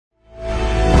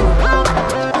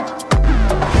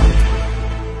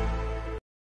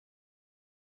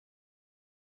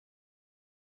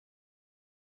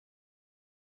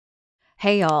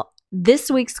Hey y'all,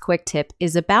 this week's quick tip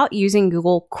is about using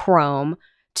Google Chrome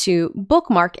to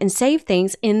bookmark and save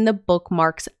things in the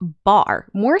Bookmarks Bar.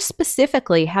 More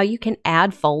specifically, how you can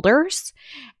add folders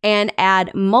and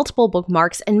add multiple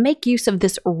bookmarks and make use of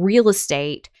this real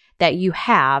estate that you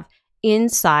have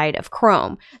inside of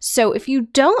Chrome. So if you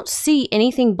don't see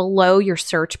anything below your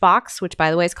search box, which by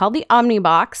the way is called the Omni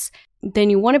box, then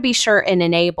you want to be sure and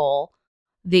enable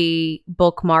the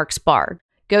Bookmarks Bar.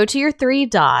 Go to your three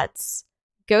dots,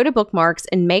 go to Bookmarks,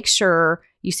 and make sure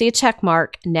you see a check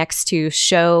mark next to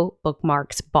Show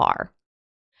Bookmarks Bar.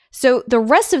 So the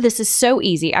rest of this is so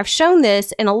easy. I've shown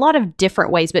this in a lot of different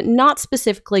ways, but not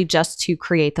specifically just to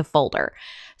create the folder.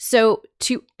 So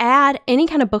to add any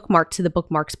kind of bookmark to the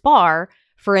Bookmarks Bar,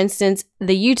 for instance,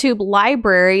 the YouTube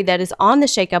library that is on the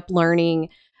Shake Up Learning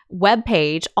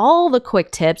webpage, all the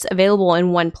quick tips available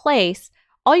in one place,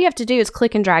 all you have to do is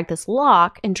click and drag this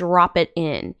lock and drop it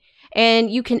in.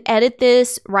 And you can edit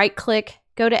this, right click,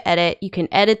 go to edit. You can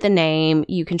edit the name,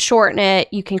 you can shorten it,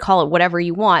 you can call it whatever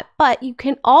you want, but you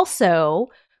can also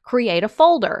create a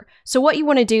folder. So what you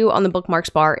want to do on the Bookmarks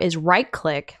Bar is right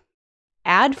click,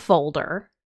 add folder,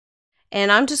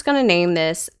 and I'm just going to name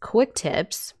this Quick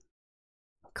Tips,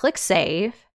 click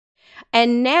Save.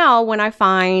 And now when I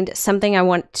find something I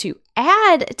want to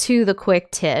add to the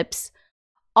Quick Tips,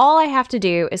 all I have to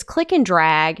do is click and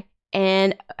drag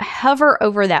and hover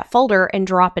over that folder and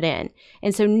drop it in.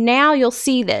 And so now you'll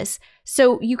see this.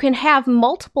 So you can have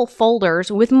multiple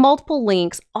folders with multiple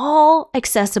links, all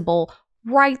accessible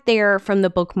right there from the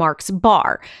Bookmarks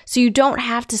Bar. So you don't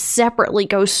have to separately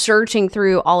go searching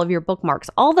through all of your bookmarks.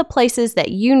 All the places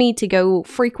that you need to go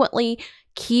frequently,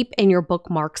 keep in your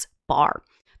Bookmarks Bar.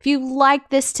 If you like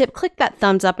this tip, click that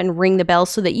thumbs up and ring the bell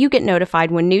so that you get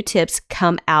notified when new tips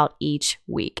come out each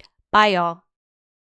week. Bye, y'all.